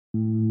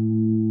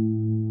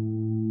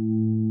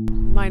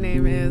My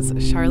name is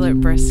Charlotte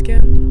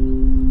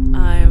Briskin.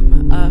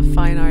 I'm a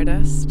fine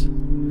artist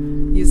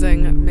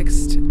using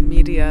mixed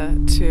media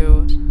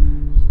to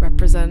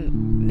represent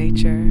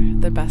nature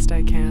the best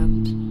I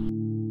can.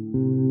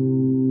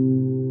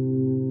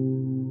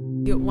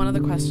 One of the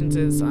questions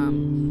is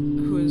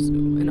who's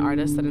an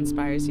artist that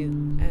inspires you,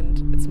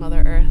 and it's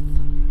Mother Earth,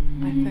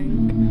 I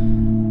think.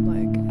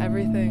 Like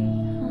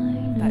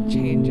everything that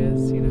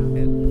changes,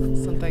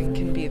 something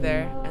can be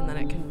there and then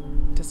it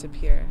can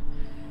disappear.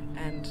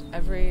 And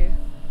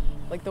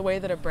like the way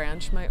that a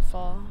branch might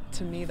fall,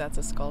 to me that's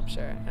a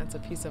sculpture, and it's a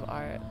piece of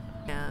art.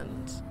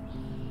 And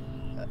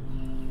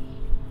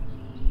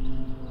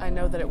I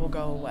know that it will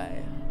go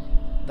away,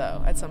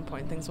 though. At some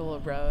point things will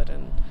erode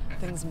and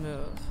things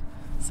move.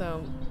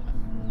 So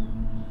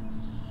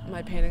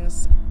my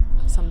paintings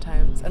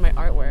sometimes, and my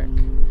artwork,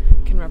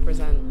 can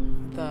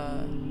represent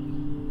the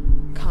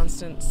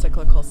constant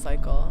cyclical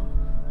cycle,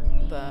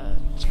 the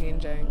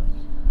changing,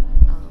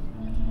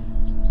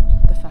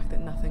 the fact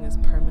that nothing is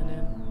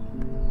permanent.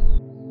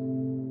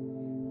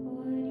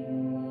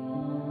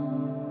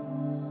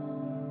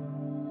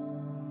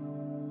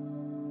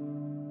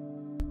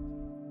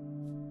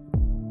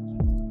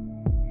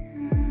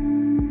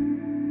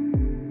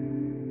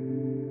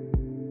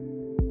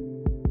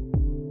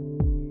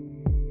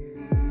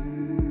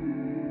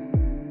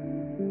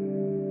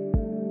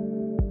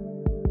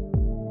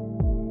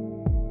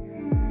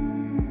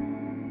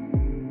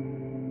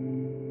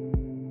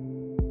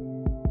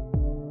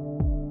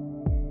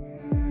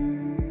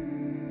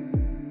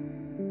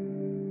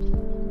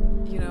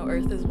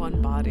 Earth is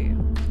one body,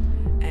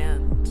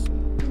 and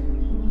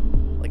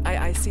like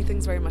I see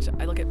things very much,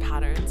 I look at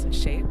patterns and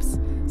shapes,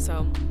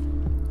 so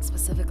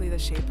specifically the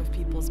shape of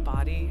people's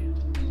body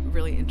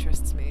really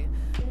interests me.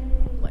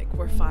 Like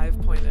we're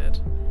five-pointed,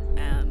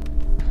 and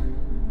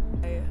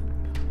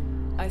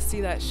I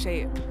see that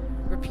shape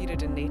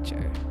repeated in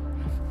nature,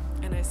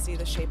 and I see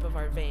the shape of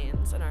our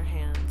veins and our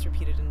hands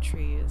repeated in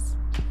trees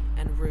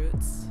and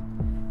roots.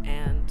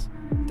 And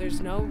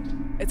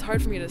it's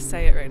hard for me to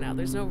say it right now.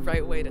 There's no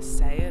right way to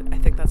say it. I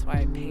think that's why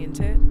I paint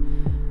it,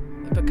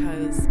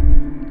 because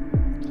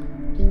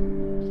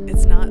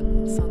it's not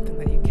something